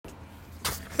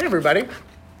Hey, everybody.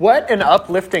 What an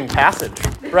uplifting passage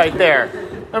right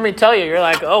there. Let me tell you, you're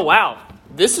like, oh, wow,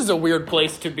 this is a weird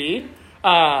place to be.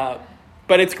 But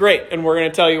it's great, and we're going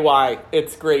to tell you why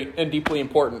it's great and deeply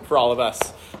important for all of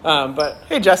us. But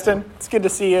hey, Justin, it's good to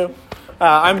see you.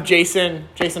 I'm Jason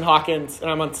Hawkins, and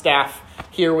I'm on staff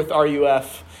here with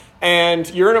RUF. And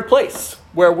you're in a place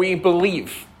where we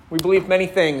believe. We believe many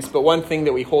things, but one thing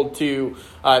that we hold to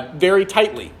very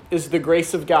tightly is the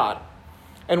grace of God.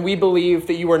 And we believe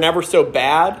that you are never so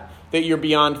bad that you're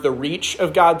beyond the reach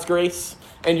of God's grace,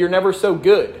 and you're never so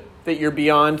good that you're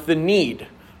beyond the need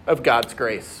of God's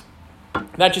grace.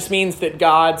 That just means that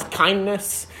God's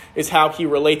kindness is how he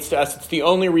relates to us. It's the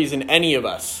only reason any of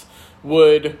us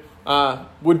would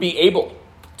be able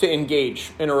to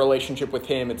engage in a relationship with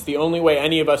him. It's the only way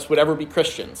any of us would ever be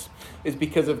Christians, is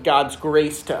because of God's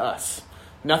grace to us.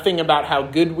 Nothing about how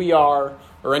good we are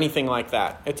or anything like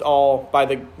that. It's all by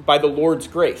the Lord's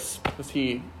grace, as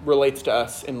he relates to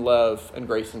us in love and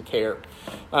grace and care.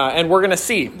 And we're going to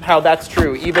see how that's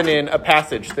true, even in a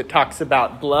passage that talks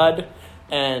about blood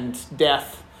and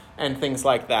death and things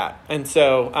like that. And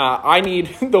so I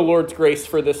need the Lord's grace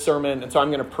for this sermon, and so I'm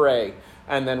going to pray,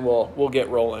 and then we'll get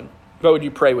rolling. But would you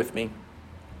pray with me?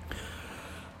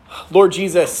 Lord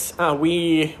Jesus,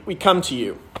 we come to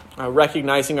you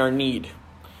recognizing our need.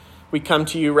 We come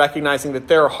to you recognizing that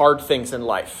there are hard things in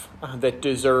life that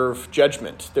deserve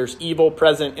judgment. There's evil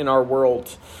present in our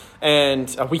world,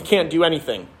 and we can't do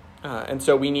anything. And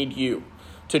so we need you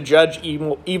to judge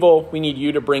evil. We need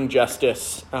you to bring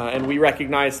justice. And we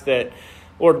recognize that,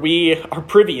 Lord, we are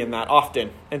privy in that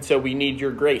often. And so we need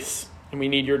your grace, and we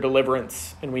need your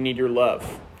deliverance, and we need your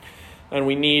love. And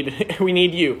we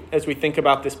need you as we think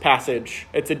about this passage.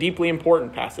 It's a deeply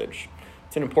important passage.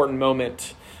 It's an important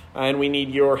moment. And we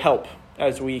need your help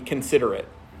as we consider it.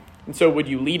 And so would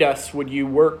you lead us? Would you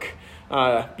work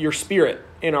your spirit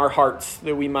in our hearts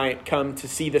that we might come to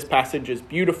see this passage as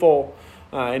beautiful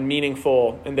and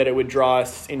meaningful, and that it would draw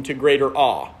us into greater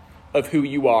awe of who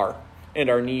you are and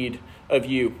our need of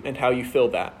you and how you fill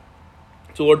that.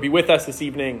 So Lord, be with us this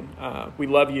evening. We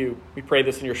love you. We pray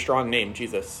this in your strong name,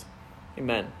 Jesus.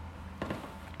 Amen.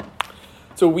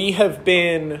 So we have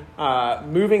been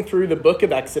moving through the book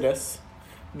of Exodus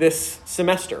this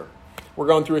semester. We're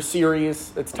going through a series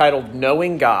that's titled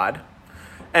Knowing God.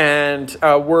 And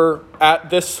we're at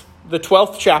the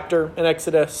 12th chapter in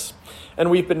Exodus. And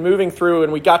we've been moving through,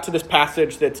 and we got to this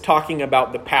passage that's talking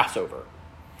about the Passover.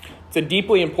 It's a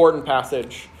deeply important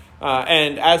passage.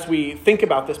 And as we think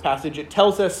about this passage, it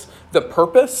tells us the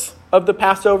purpose of the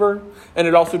Passover. And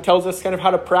it also tells us kind of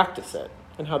how to practice it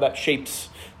and how that shapes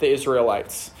the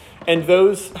Israelites. And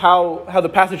how the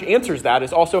passage answers that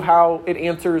is also how it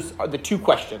answers the two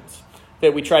questions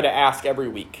that we try to ask every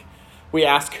week. We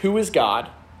ask, who is God,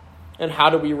 and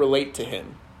how do we relate to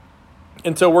him?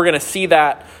 And so we're going to see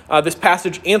that this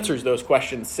passage answers those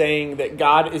questions, saying that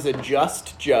God is a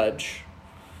just judge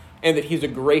and that he's a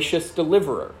gracious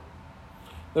deliverer.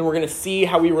 Then we're going to see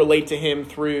how we relate to him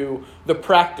through the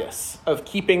practice of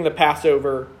keeping the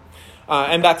Passover.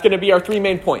 And that's going to be our three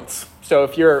main points. So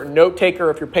if you're a note taker,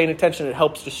 if you're paying attention, it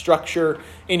helps to structure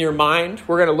in your mind.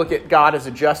 We're going to look at God as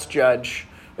a just judge,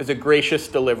 as a gracious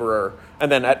deliverer, and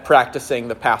then at practicing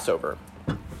the Passover.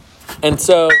 And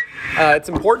so it's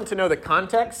important to know the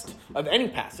context of any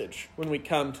passage when we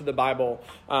come to the Bible.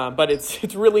 But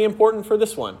it's really important for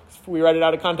this one. If we read it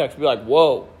out of context, we'll be like,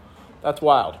 whoa, that's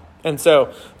wild. And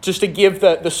so just to give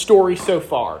the story so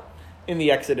far in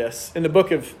the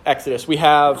book of Exodus, we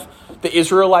have the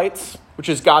Israelites, which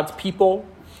is God's people.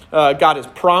 God has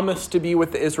promised to be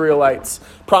with the Israelites,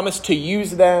 promised to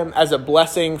use them as a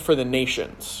blessing for the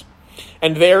nations.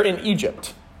 And they're in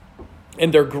Egypt,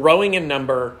 and they're growing in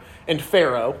number, and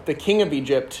Pharaoh, the king of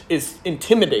Egypt, is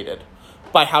intimidated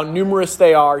by how numerous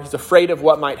they are. He's afraid of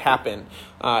what might happen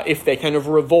if they kind of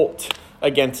revolt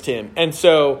against him. And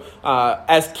so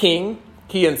as king,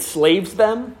 he enslaves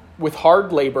them with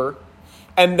hard labor,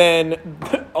 and then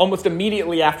almost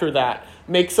immediately after that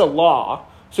makes a law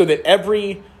so that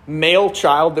every male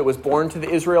child that was born to the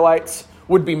Israelites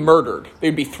would be murdered.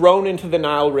 They'd be thrown into the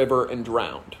Nile River and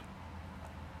drowned.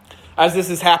 As this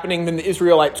is happening, then the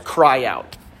Israelites cry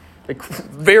out.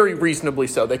 Very reasonably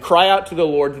so. They cry out to the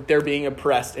Lord that they're being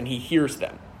oppressed, and he hears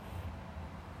them.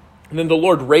 And then the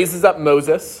Lord raises up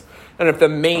Moses, and if the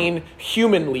main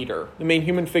human leader, the main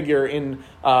human figure in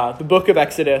the book of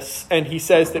Exodus, and he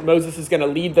says that Moses is going to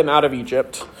lead them out of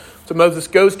Egypt. So Moses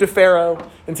goes to Pharaoh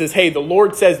and says, hey, the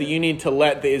Lord says that you need to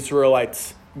let the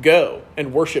Israelites go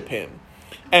and worship him.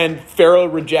 And Pharaoh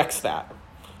rejects that.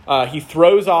 He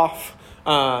throws off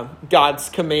God's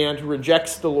command,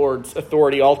 rejects the Lord's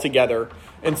authority altogether,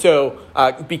 And so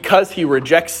because he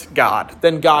rejects God,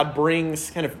 then God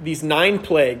brings kind of these 9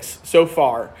 plagues so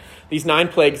far, these 9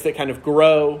 plagues that kind of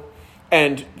grow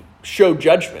and show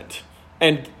judgment.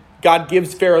 And God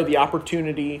gives Pharaoh the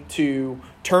opportunity to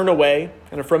turn away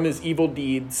kind of from his evil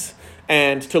deeds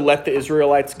and to let the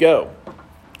Israelites go.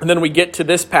 And then we get to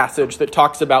this passage that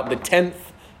talks about the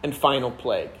 10th and final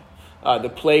plague, the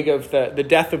plague of the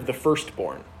death of the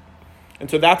firstborn. And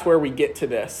so that's where we get to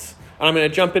this. And I'm going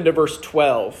to jump into verse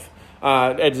 12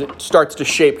 as it starts to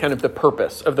shape kind of the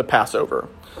purpose of the Passover.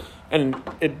 And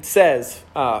it says,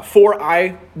 "For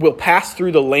I will pass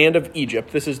through the land of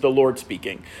Egypt." This is the Lord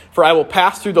speaking. "For I will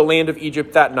pass through the land of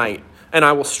Egypt that night, and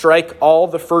I will strike all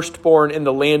the firstborn in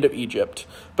the land of Egypt,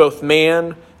 both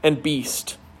man and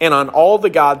beast. And on all the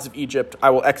gods of Egypt I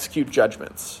will execute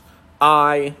judgments.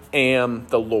 I am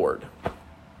the Lord."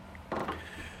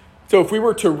 So if we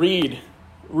were to read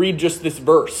just this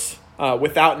verse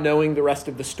without knowing the rest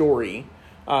of the story,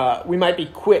 we might be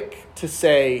quick to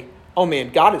say, oh man,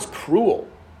 God is cruel.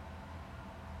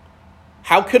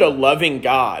 How could a loving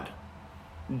God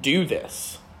do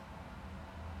this?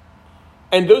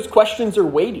 And those questions are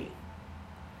weighty.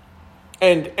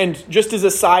 And just as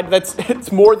a side,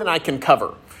 it's more than I can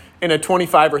cover in a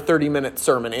 25 or 30 minute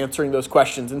sermon answering those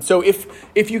questions. And so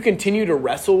if you continue to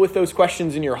wrestle with those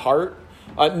questions in your heart,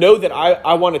 know that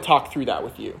I want to talk through that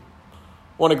with you.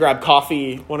 I want to grab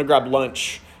coffee, want to grab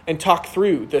lunch, and talk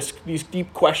through these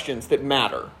deep questions that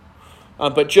matter.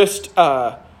 But just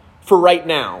for right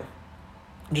now,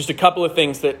 just a couple of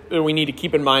things that we need to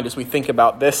keep in mind as we think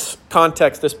about this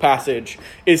context, this passage,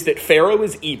 is that Pharaoh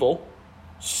is evil,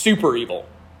 super evil.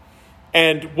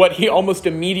 And what he almost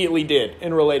immediately did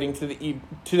in relating to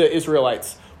the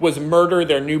Israelites was murder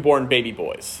their newborn baby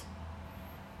boys.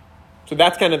 So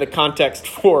that's kind of the context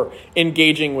for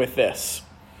engaging with this.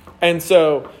 And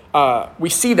so we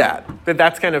see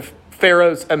that's kind of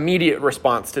Pharaoh's immediate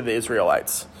response to the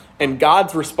Israelites. And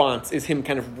God's response is him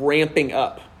kind of ramping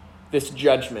up this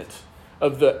judgment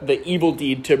of the evil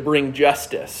deed to bring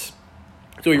justice.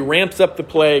 So he ramps up the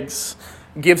plagues,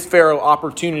 gives Pharaoh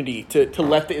opportunity to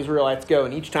let the Israelites go.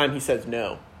 And each time he says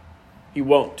no, he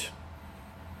won't.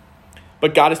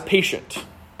 But God is patient.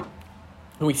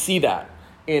 And we see that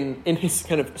in his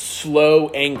kind of slow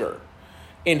anger,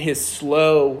 in his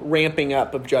slow ramping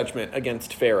up of judgment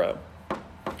against Pharaoh.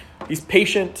 He's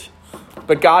patient,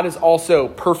 but God is also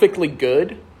perfectly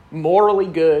good,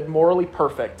 morally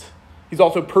perfect. He's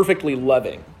also perfectly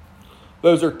loving.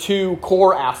 Those are 2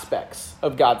 core aspects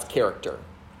of God's character.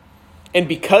 And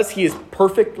because he is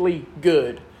perfectly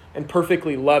good and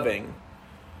perfectly loving,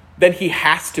 then he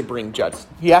has to bring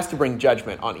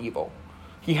judgment on evil.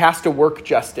 He has to work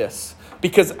justice,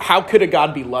 because how could a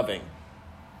God be loving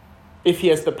if he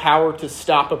has the power to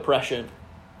stop oppression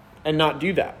and not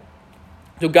do that?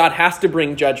 So God has to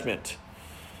bring judgment.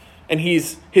 And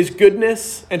his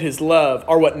goodness and his love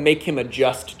are what make him a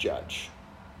just judge.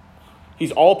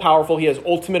 He's all powerful. He has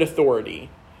ultimate authority.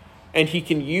 And he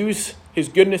can use his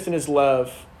goodness and his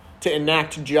love to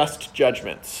enact just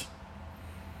judgments.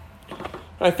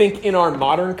 I think in our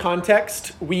modern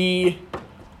context, we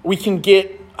can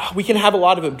have a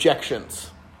lot of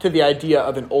objections to the idea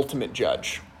of an ultimate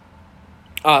judge.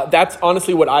 That's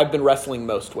honestly what I've been wrestling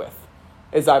most with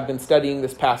as I've been studying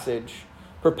this passage,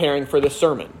 preparing for this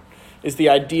sermon, is the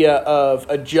idea of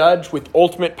a judge with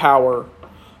ultimate power.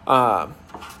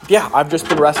 I've just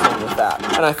been wrestling with that.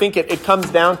 And I think it comes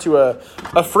down to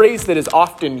a phrase that is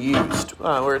often used,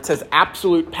 where it says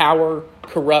absolute power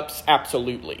corrupts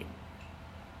absolutely.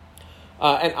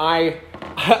 And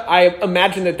I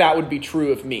imagine that would be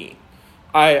true of me.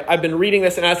 I've been reading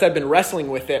this, and as I've been wrestling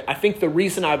with it, I think the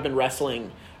reason I've been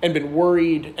wrestling and been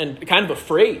worried and kind of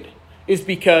afraid is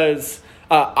because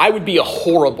I would be a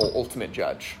horrible ultimate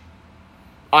judge.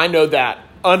 I know that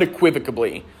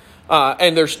unequivocally.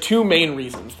 And there's 2 main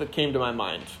reasons that came to my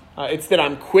mind. It's that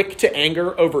I'm quick to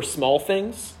anger over small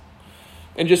things.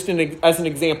 And just as an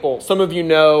example, some of you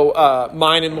know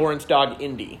mine and Lauren's dog,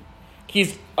 Indy.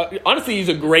 He's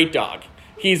a great dog.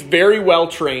 He's very well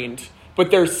trained,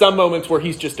 but there's some moments where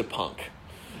he's just a punk.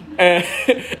 And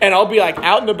I'll be like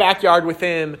out in the backyard with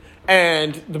him,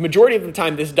 and the majority of the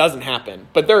time this doesn't happen.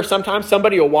 But there are sometimes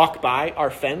somebody will walk by our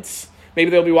fence.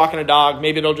 Maybe they'll be walking a dog.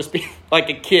 Maybe it'll just be like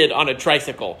a kid on a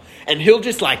tricycle. And he'll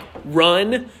just like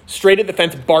run straight at the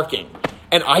fence barking.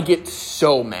 And I get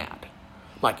so mad.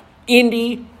 I'm like,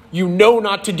 Indy, you know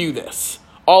not to do this.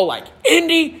 I'll like,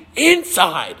 Indy,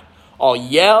 inside. I'll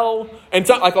yell. And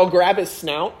so I'll grab his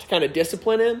snout to kind of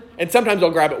discipline him. And sometimes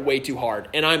I'll grab it way too hard.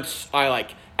 And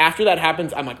after that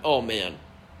happens, I'm like, oh man,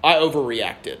 I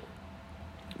overreacted.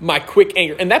 My quick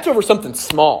anger. And that's over something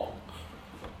small.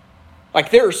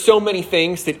 Like, there are so many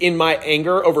things that in my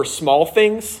anger over small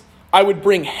things, I would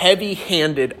bring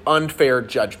heavy-handed, unfair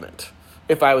judgment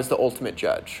if I was the ultimate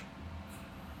judge.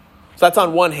 So that's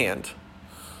on one hand.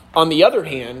 On the other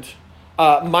hand,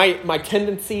 my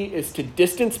tendency is to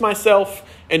distance myself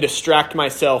and distract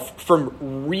myself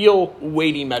from real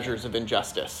weighty measures of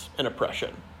injustice and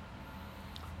oppression.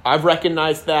 I've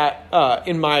recognized that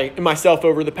in myself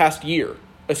over the past year,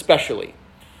 especially.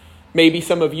 Maybe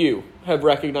some of you have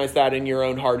recognized that in your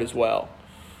own heart as well,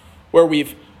 where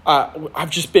I've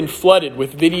just been flooded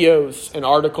with videos and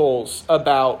articles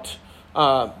about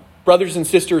brothers and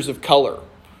sisters of color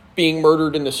being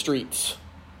murdered in the streets,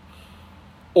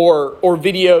 or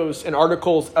videos and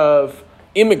articles of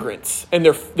immigrants and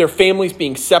their families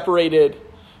being separated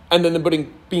and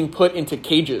then being put into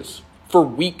cages for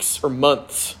weeks or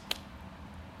months.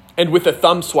 And with a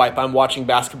thumb swipe, I'm watching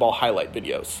basketball highlight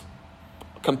videos,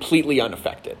 completely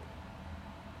unaffected.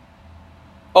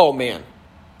 Oh man,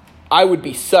 I would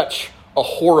be such a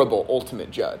horrible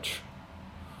ultimate judge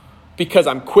because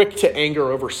I'm quick to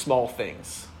anger over small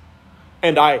things.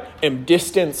 And I am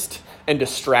distanced and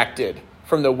distracted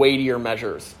from the weightier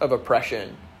measures of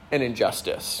oppression and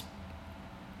injustice.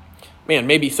 Man,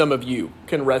 maybe some of you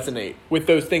can resonate with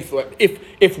those things.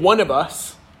 If one of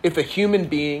us, if a human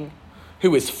being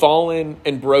who is fallen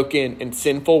and broken and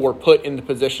sinful were put in the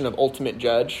position of ultimate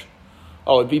judge,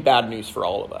 it'd be bad news for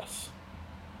all of us.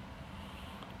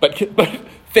 But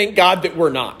thank God that we're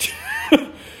not.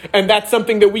 And that's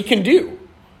something that we can do.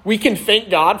 We can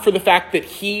thank God for the fact that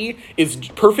he is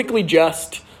perfectly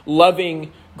just,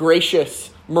 loving, gracious,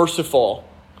 merciful,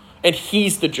 and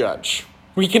he's the judge.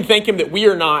 We can thank him that we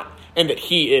are not and that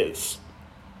he is.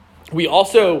 We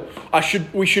also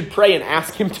should pray and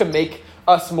ask him to make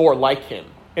us more like him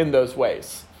in those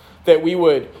ways. That we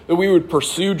would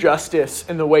pursue justice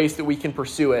in the ways that we can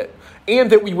pursue it,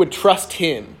 and that we would trust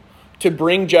him to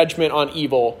bring judgment on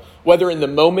evil, whether in the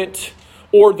moment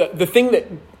or the thing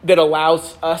that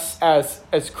allows us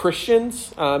as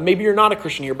Christians, maybe you're not a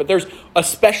Christian here, but there's a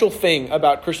special thing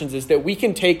about Christians is that we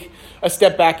can take a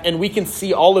step back and we can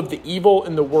see all of the evil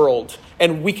in the world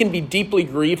and we can be deeply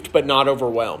grieved but not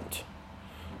overwhelmed.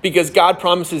 Because God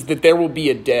promises that there will be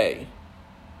a day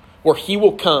where he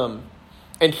will come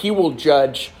and he will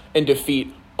judge and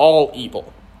defeat all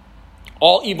evil.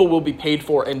 All evil will be paid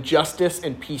for and justice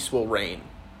and peace will reign.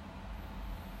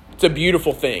 It's a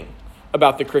beautiful thing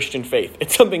about the Christian faith.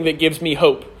 It's something that gives me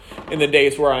hope in the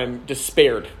days where I'm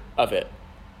despaired of it.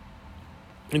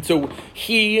 And so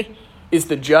he is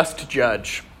the just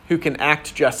judge who can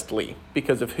act justly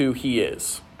because of who he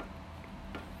is.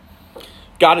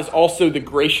 God is also the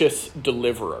gracious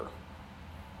deliverer.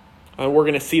 We're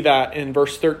going to see that in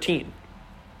verse 13.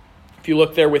 If you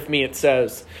look there with me, it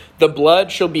says, "The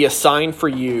blood shall be a sign for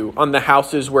you on the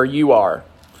houses where you are.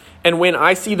 And when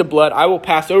I see the blood, I will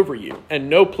pass over you, and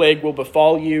no plague will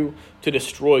befall you to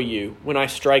destroy you when I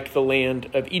strike the land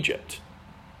of Egypt."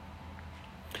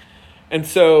 And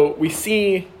so we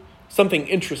see something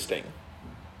interesting.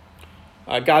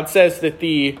 God says that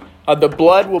the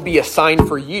blood will be a sign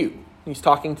for you. He's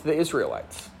talking to the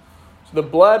Israelites. So the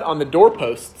blood on the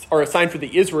doorposts are a sign for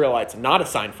the Israelites, not a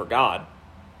sign for God.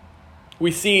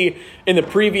 We see in the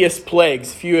previous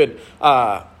plagues, if you had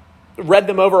read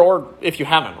them over, or if you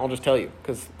haven't, I'll just tell you,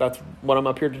 because that's what I'm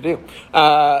up here to do.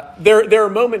 There are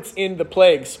moments in the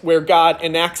plagues where God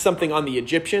enacts something on the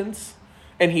Egyptians,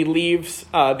 and he leaves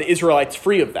the Israelites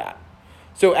free of that.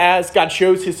 So as God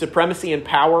shows his supremacy and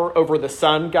power over the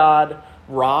sun god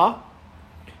Ra,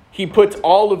 he puts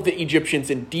all of the Egyptians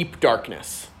in deep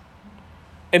darkness,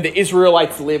 and the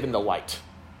Israelites live in the light.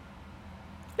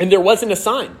 And there wasn't a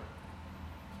sign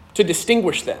to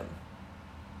distinguish them.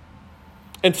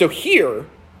 And so here,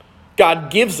 God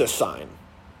gives a sign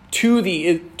to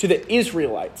the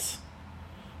Israelites.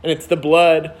 And it's the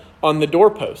blood on the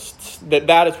doorposts.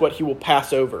 That is what he will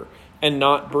pass over and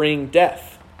not bring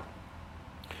death.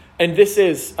 And this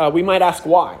is, we might ask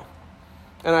why.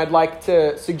 And I'd like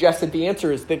to suggest that the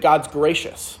answer is that God's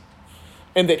gracious.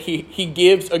 And that he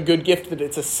gives a good gift, that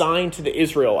it's a sign to the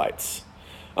Israelites.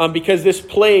 Because this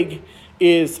plague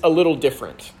is a little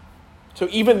different. So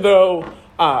even though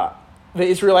the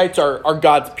Israelites are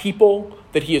God's people,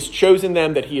 that he has chosen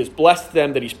them, that he has blessed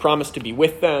them, that he's promised to be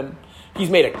with them, he's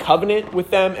made a covenant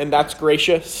with them, and that's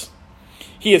gracious.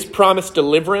 He has promised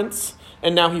deliverance,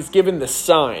 and now he's given the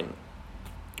sign.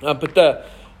 But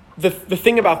the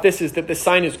thing about this is that the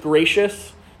sign is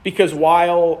gracious because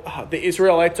while the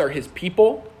Israelites are his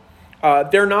people,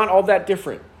 they're not all that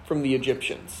different from the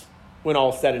Egyptians when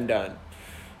all is said and done.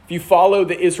 If you follow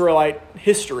the Israelite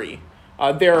history,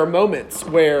 there are moments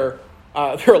where,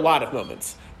 there are a lot of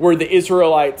moments, where the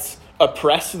Israelites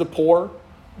oppress the poor,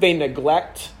 they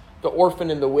neglect the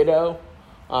orphan and the widow.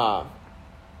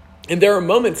 And there are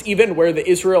moments even where the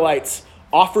Israelites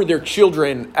offer their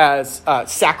children as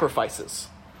sacrifices.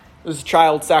 This is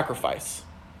child sacrifice.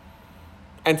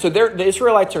 And so the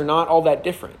Israelites are not all that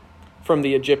different from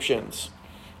the Egyptians.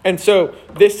 And so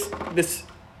this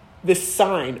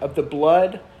sign of the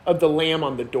blood of the lamb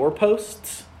on the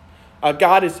doorposts,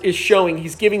 God is showing,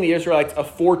 he's giving the Israelites a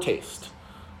foretaste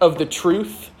of the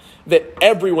truth that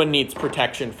everyone needs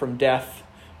protection from death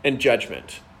and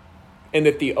judgment, and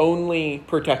that the only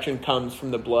protection comes from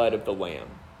the blood of the lamb.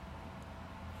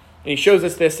 And he shows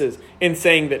us this as in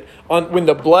saying that when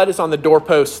the blood is on the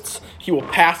doorposts, he will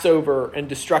pass over and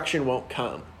destruction won't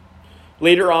come.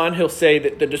 Later on, he'll say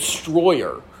that the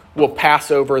destroyer will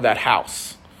pass over that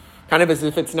house, kind of as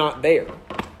if it's not there.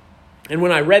 And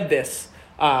when I read this,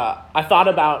 I thought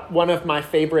about one of my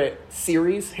favorite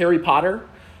series, Harry Potter.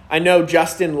 I know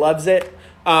Justin loves it.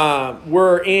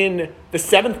 We're in the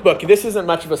 7th book. This isn't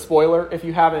much of a spoiler. If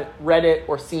you haven't read it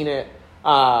or seen it,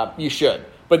 you should.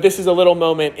 But this is a little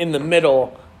moment in the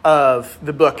middle of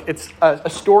the book. It's a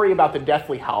story about the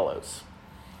Deathly Hallows.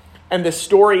 And the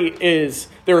story is,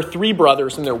 there are 3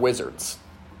 brothers and they're wizards.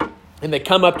 And they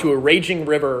come up to a raging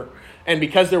river, and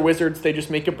because they're wizards, they just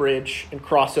make a bridge and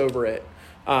cross over it.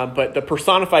 But the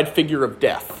personified figure of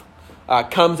death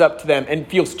comes up to them and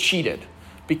feels cheated,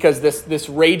 because this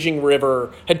raging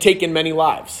river had taken many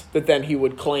lives that then he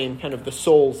would claim kind of the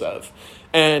souls of.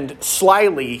 And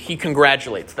slyly, he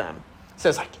congratulates them.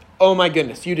 Says, like, oh my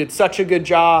goodness, you did such a good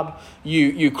job.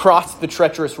 You crossed the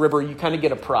treacherous river. You kind of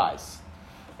get a prize.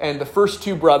 And the first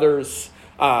 2 brothers,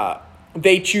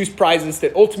 they choose prizes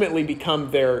that ultimately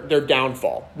become their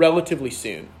downfall relatively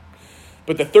soon.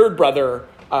 But the 3rd brother,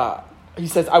 he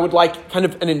says, I would like kind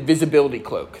of an invisibility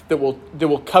cloak that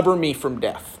will cover me from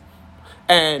death.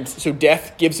 And so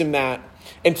death gives him that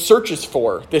and searches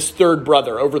for this 3rd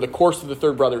brother over the course of the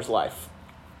 3rd brother's life.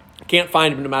 Can't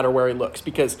find him no matter where he looks,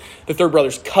 because the 3rd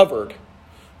brother's covered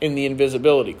in the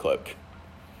invisibility cloak.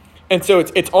 And so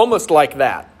it's almost like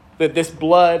that this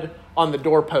blood on the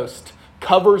doorpost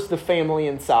covers the family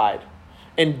inside,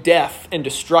 and death and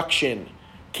destruction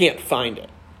can't find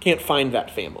it, can't find that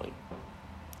family.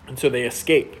 And so they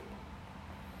escape.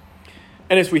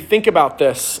 And as we think about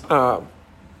this,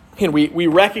 we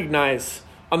recognize,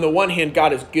 on the one hand,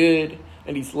 God is good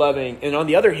and he's loving, and on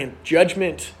the other hand,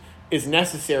 judgment is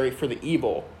necessary for the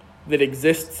evil that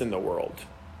exists in the world.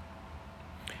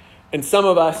 And some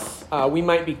of us, we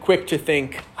might be quick to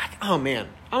think, like, oh man,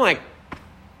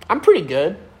 I'm pretty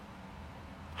good.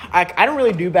 I don't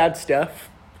really do bad stuff.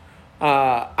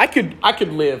 I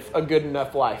could live a good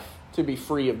enough life to be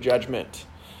free of judgment.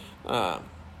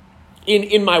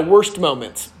 In my worst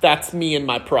moments, that's me and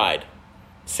my pride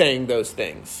saying those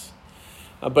things.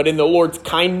 But in the Lord's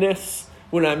kindness,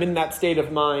 when I'm in that state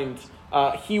of mind,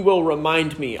 he will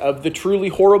remind me of the truly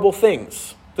horrible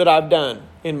things that I've done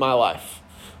in my life.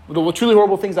 The truly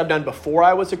horrible things I've done before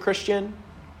I was a Christian,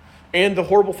 and the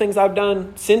horrible things I've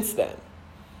done since then.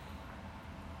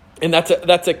 And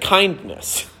that's a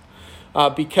kindness,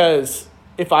 because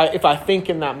if I think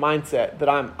in that mindset that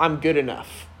I'm good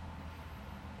enough,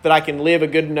 that I can live a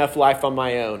good enough life on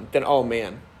my own, then oh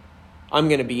man, I'm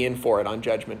going to be in for it on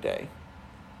Judgment Day.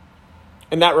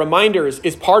 And that reminder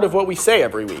is part of what we say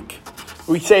every week.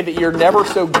 We say that you're never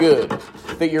so good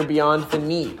that you're beyond the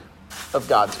need of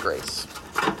God's grace.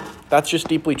 That's just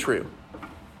deeply true.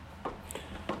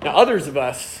 Now, others of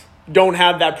us don't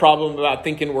have that problem about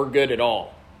thinking we're good at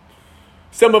all.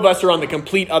 Some of us are on the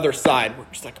complete other side. We're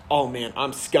just like, oh man,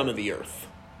 I'm scum of the earth.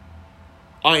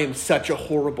 I am such a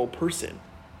horrible person.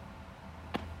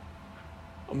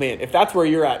 Oh man, if that's where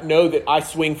you're at, know that I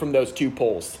swing from those 2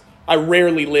 poles. I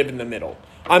rarely live in the middle.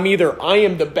 I'm either I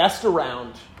am the best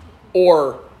around,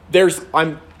 or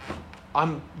I'm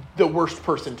the worst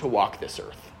person to walk this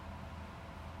earth.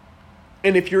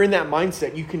 And if you're in that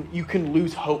mindset, you can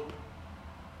lose hope.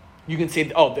 You can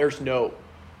say, oh,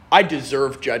 I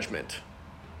deserve judgment,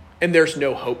 and there's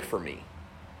no hope for me.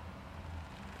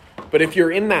 But if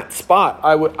you're in that spot,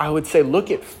 I would say,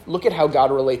 look at how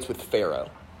God relates with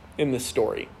Pharaoh in this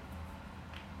story.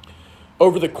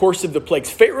 Over the course of the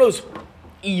plagues, Pharaoh's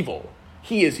evil.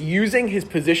 He is using his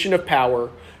position of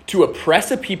power to oppress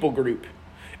a people group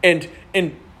and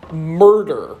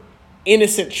murder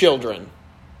innocent children.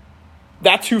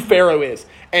 That's who Pharaoh is.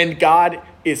 And God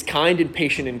is kind and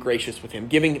patient and gracious with him,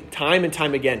 giving time and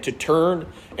time again to turn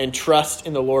and trust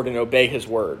in the Lord and obey his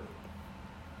word.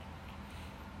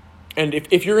 And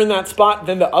if you're in that spot,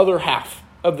 then the other half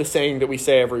of the saying that we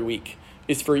say every week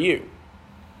is for you.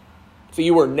 So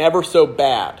you are never so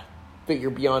bad that you're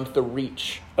beyond the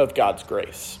reach of God's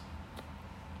grace.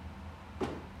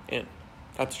 And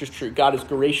that's just true. God is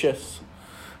gracious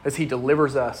as he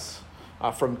delivers us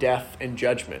from death and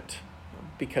judgment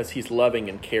because he's loving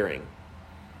and caring.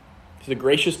 He's the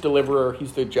gracious deliverer.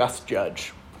 He's the just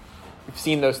judge. We've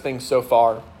seen those things so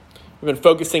far. We've been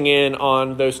focusing in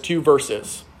on those two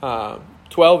verses,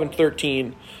 12 and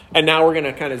 13. And now we're going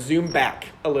to kind of zoom back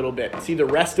a little bit, see the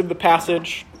rest of the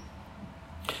passage.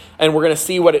 And we're going to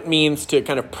see what it means to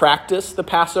kind of practice the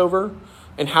Passover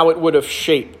and how it would have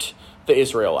shaped the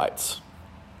Israelites.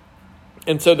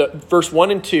 And so verse 1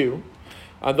 and 2,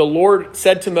 the Lord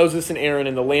said to Moses and Aaron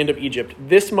in the land of Egypt,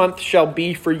 "This month shall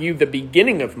be for you the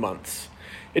beginning of months.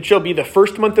 It shall be the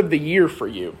first month of the year for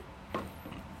you."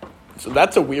 So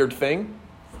that's a weird thing.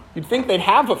 You'd think they'd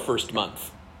have a first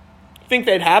month. You'd think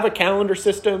they'd have a calendar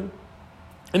system.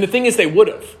 And the thing is, they would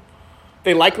have.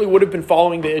 They likely would have been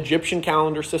following the Egyptian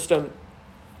calendar system.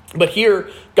 But here,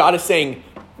 God is saying,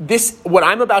 what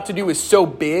I'm about to do is so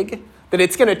big that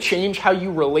it's going to change how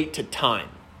you relate to time.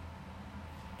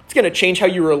 It's going to change how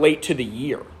you relate to the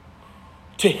year,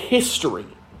 to history.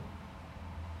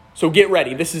 So get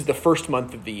ready. This is the first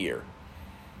month of the year.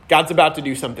 God's about to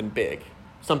do something big,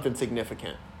 something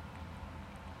significant.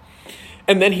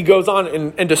 And then he goes on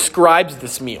and describes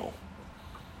this meal.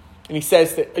 And he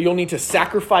says that you'll need to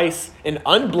sacrifice an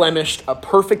unblemished, a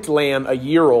perfect lamb, a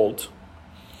year old.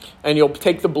 And you'll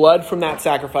take the blood from that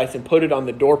sacrifice and put it on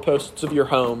the doorposts of your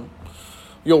home.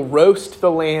 You'll roast the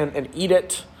lamb and eat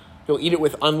it. You'll eat it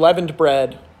with unleavened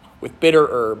bread, with bitter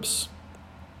herbs.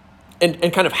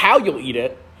 And kind of how you'll eat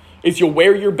it is you'll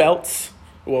wear your belts.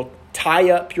 You'll tie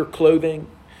up your clothing.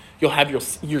 You'll have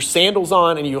your sandals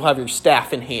on, and you'll have your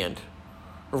staff in hand,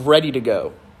 ready to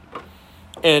go.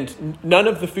 And none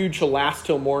of the food shall last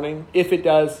till morning. If it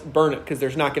does, burn it, because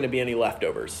there's not going to be any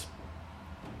leftovers.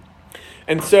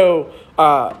 And so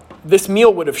this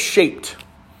meal would have shaped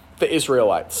the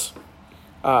Israelites.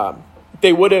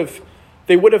 They would have,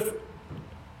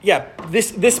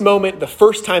 this moment, the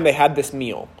first time they had this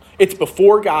meal, it's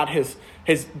before God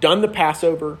has done the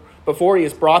Passover, before he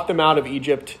has brought them out of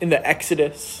Egypt in the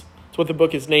Exodus. That's what the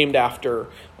book is named after,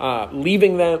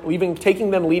 leading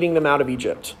them out of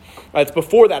Egypt. It's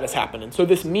before that has happened. And so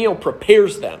this meal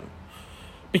prepares them,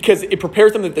 because it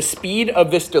prepares them that the speed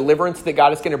of this deliverance that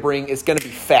God is going to bring is going to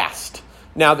be fast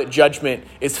now that judgment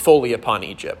is fully upon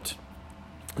Egypt.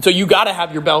 So you got to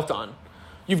have your belt on.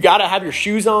 You've got to have your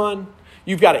shoes on.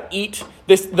 You've got to eat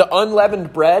the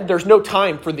unleavened bread. There's no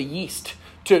time for the yeast,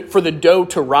 for the dough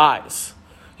to rise.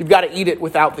 You've got to eat it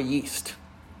without the yeast.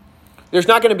 There's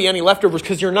not going to be any leftovers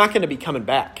because you're not going to be coming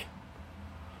back.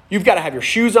 You've got to have your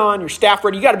shoes on, your staff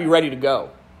ready. You got to be ready to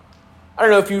go. I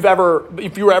don't know if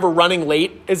you were ever running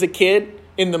late as a kid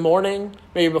in the morning,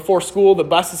 maybe before school, the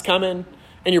bus is coming,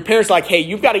 and your parents are like, "Hey,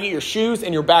 you've got to get your shoes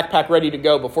and your backpack ready to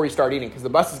go before you start eating because the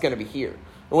bus is going to be here.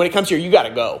 And when it comes here, you got to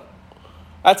go."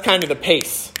 That's kind of the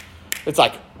pace. It's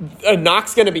like a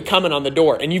knock's going to be coming on the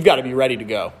door, and you've got to be ready to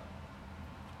go.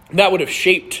 That would have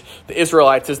shaped the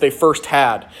Israelites as they first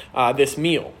had this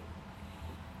meal.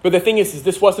 But the thing is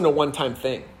this wasn't a one-time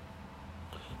thing.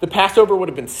 The Passover would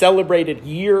have been celebrated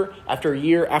year after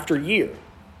year after year.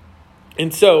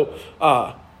 And so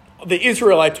the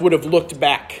Israelites would have looked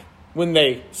back when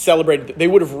they celebrated. They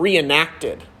would have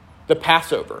reenacted the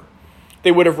Passover.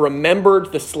 They would have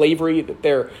remembered the slavery that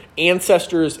their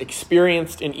ancestors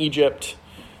experienced in Egypt.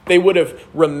 They would have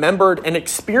remembered and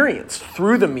experienced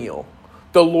through the meal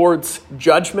the Lord's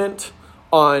judgment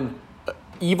on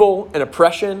evil and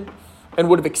oppression, and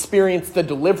would have experienced the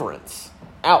deliverance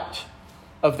out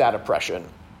of that oppression.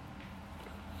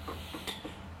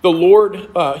 The Lord,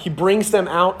 he brings them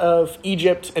out of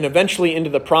Egypt and eventually into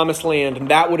the promised land, and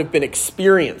that would have been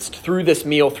experienced through this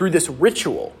meal, through this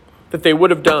ritual that they would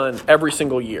have done every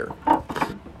single year.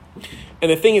 And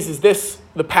the thing is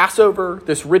the Passover,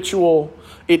 this ritual,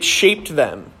 it shaped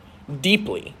them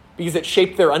deeply because it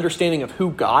shaped their understanding of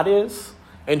who God is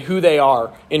and who they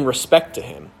are in respect to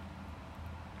him.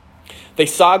 They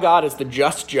saw God as the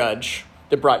just judge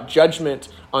that brought judgment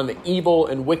on the evil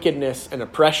and wickedness and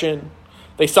oppression.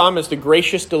 They saw him as the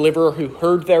gracious deliverer who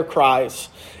heard their cries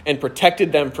and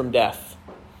protected them from death.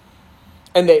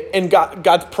 And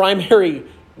God's primary,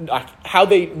 how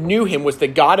they knew him was the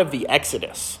God of the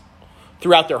Exodus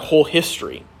throughout their whole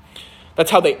history. That's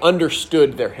how they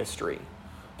understood their history,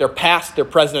 their past, their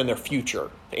present, and their future.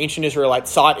 The ancient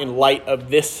Israelites saw it in light of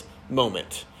this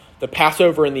moment, the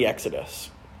Passover and the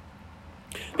Exodus.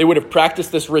 They would have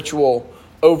practiced this ritual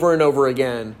over and over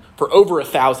again for over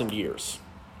 1,000 years.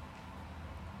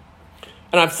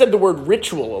 And I've said the word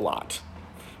ritual a lot.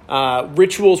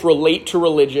 Rituals relate to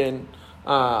religion.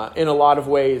 in a lot of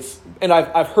ways. And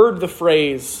I've heard the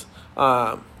phrase,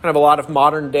 kind of a lot of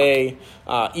modern day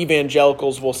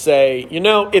evangelicals will say,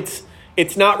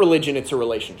 it's not religion, it's a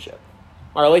relationship.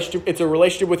 It's a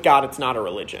relationship with God, it's not a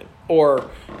religion. Or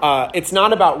it's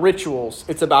not about rituals,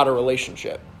 it's about a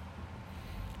relationship.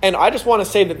 And I just want to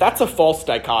say that that's a false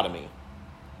dichotomy.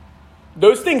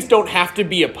 Those things don't have to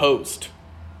be opposed.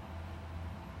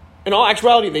 In all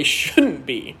actuality, they shouldn't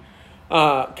be.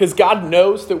 Because God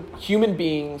knows that human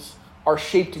beings are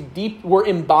shaped deep. We're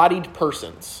embodied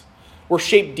persons. We're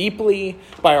shaped deeply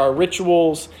by our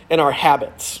rituals and our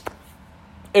habits.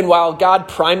 And while God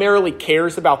primarily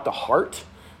cares about the heart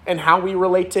and how we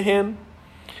relate to him,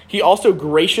 he also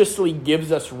graciously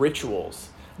gives us rituals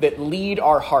that lead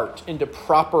our heart into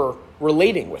proper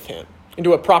relating with him,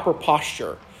 into a proper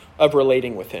posture of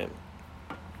relating with him.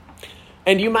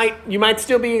 And you might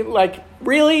still be like,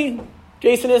 really?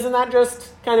 Jason, isn't that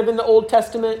just kind of in the Old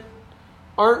Testament?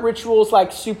 Aren't rituals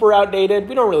like super outdated?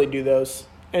 We don't really do those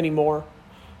anymore.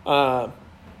 And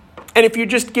if you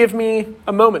just give me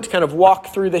a moment to kind of walk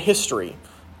through the history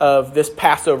of this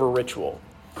Passover ritual.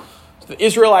 So the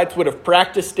Israelites would have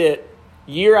practiced it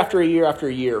year after year after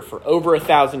year for over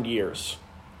 1,000 years.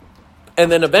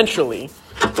 And then eventually,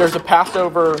 there's a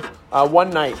Passover one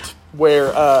night where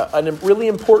a really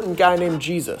important guy named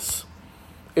Jesus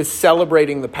is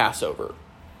celebrating the Passover,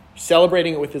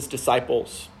 celebrating it with his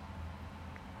disciples.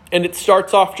 And it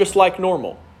starts off just like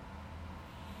normal.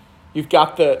 You've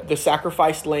got the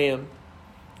sacrificed lamb,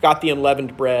 you've got the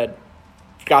unleavened bread,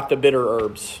 you've got the bitter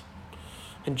herbs.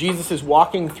 And Jesus is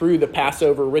walking through the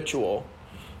Passover ritual,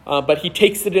 but he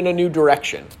takes it in a new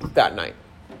direction that night.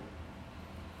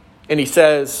 And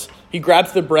he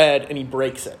grabs the bread and he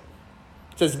breaks it.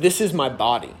 He says, "This is my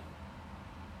body."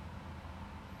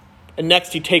 And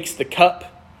next he takes the cup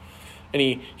and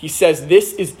he says,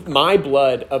 "This is my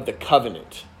blood of the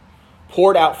covenant,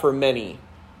 poured out for many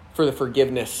for the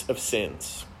forgiveness of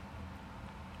sins."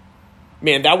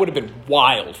 Man, that would have been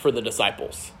wild for the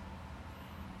disciples.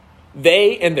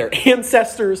 They and their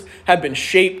ancestors had been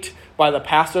shaped by the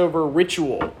Passover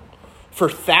ritual for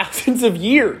thousands of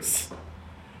years.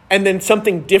 And then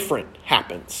something different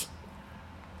happens.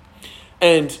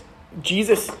 And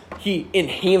Jesus, he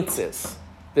enhances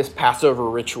this Passover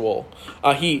ritual.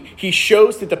 He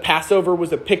shows that the Passover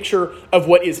was a picture of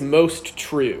what is most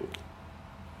true.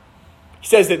 He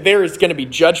says that there is going to be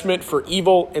judgment for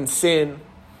evil and sin,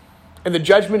 and the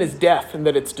judgment is death and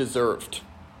that it's deserved.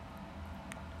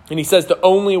 And he says the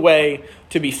only way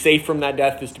to be safe from that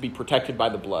death is to be protected by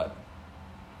the blood.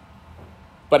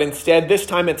 But instead, this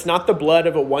time, it's not the blood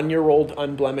of a 1-year-old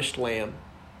unblemished lamb.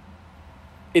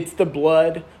 It's the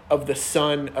blood of the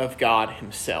Son of God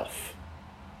himself.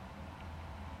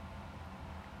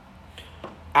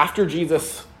 After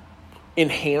Jesus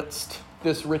enhanced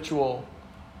this ritual,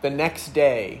 the next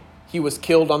day, he was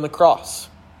killed on the cross.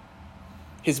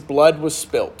 His blood was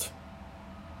spilt.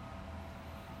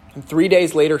 And 3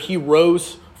 days later, he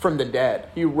rose from the dead.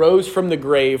 He rose from the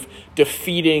grave,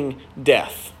 defeating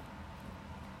death.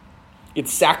 He had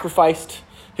sacrificed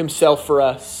himself for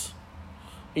us.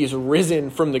 He is risen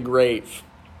from the grave.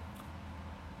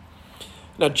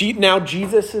 Now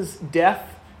Jesus'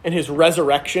 death and his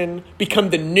resurrection become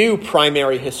the new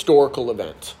primary historical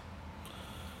event.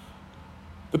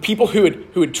 The people who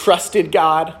had trusted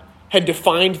God had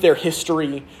defined their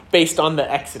history based on the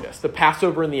Exodus, the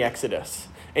Passover and the Exodus.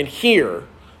 And here,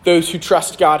 those who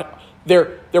trust God,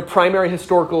 their primary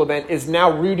historical event is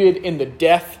now rooted in the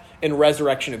death and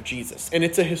resurrection of Jesus. And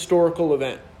it's a historical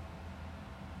event.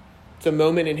 It's a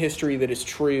moment in history that is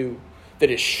true, that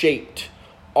has shaped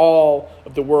all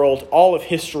of the world. All of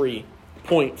history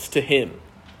points to him.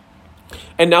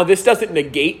 And now this doesn't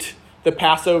negate the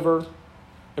Passover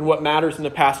and what matters in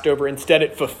the Passover. Instead,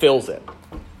 it fulfills it.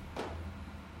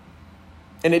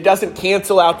 And it doesn't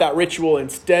cancel out that ritual.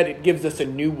 Instead, it gives us a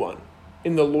new one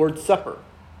in the Lord's Supper.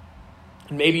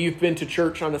 And maybe you've been to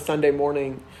church on a Sunday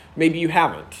morning. Maybe you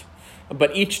haven't.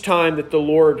 But each time that the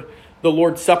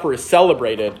Lord's Supper is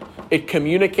celebrated, it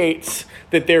communicates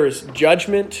that there is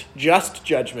judgment, just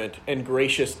judgment, and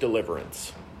gracious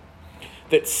deliverance.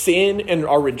 That sin and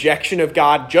our rejection of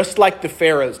God, just like the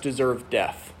Pharaohs, deserve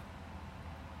death.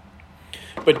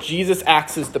 But Jesus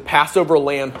acts as the Passover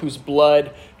lamb whose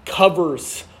blood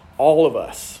covers all of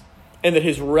us, and that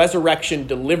his resurrection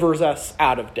delivers us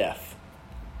out of death.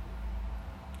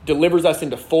 Delivers us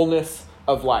into fullness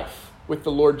of life with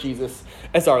the Lord Jesus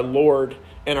as our Lord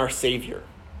and our Savior.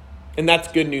 And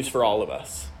that's good news for all of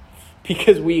us,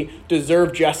 because we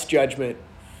deserve just judgment,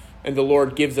 and the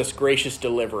Lord gives us gracious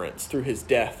deliverance through his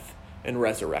death and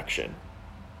resurrection.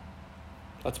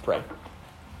 Let's pray.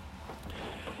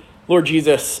 Lord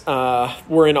Jesus,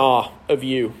 we're in awe of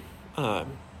you.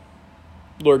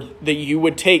 Lord, that you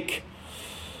would take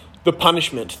the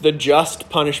punishment, the just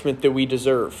punishment that we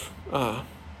deserve,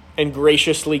 and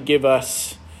graciously give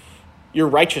us your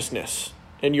righteousness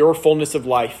and your fullness of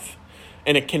life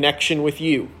and a connection with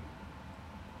you.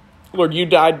 Lord, you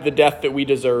died the death that we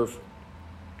deserve,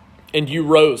 and you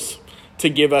rose to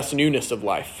give us newness of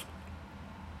life.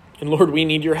 And Lord, we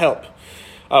need your help.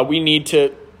 We need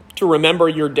to remember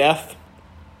your death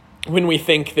when we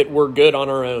think that we're good on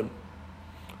our own.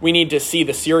 We need to see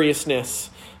the seriousness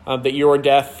that your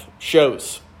death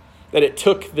shows, that it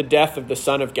took the death of the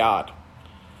Son of God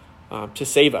to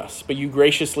save us. But you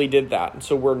graciously did that. And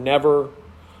so we're never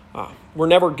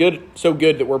good, so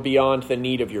good that we're beyond the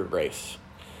need of your grace.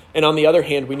 And on the other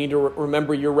hand, we need to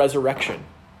remember your resurrection,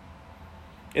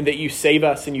 and that you save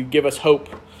us and you give us hope,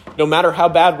 no matter how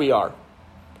bad we are.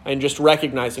 And just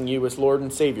recognizing you as Lord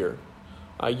and Savior,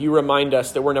 you remind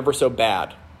us that we're never so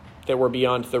bad, that we're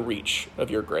beyond the reach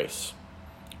of your grace.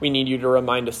 We need you to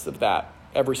remind us of that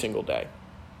every single day.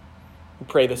 We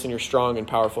pray this in your strong and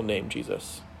powerful name,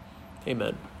 Jesus.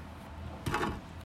 Amen.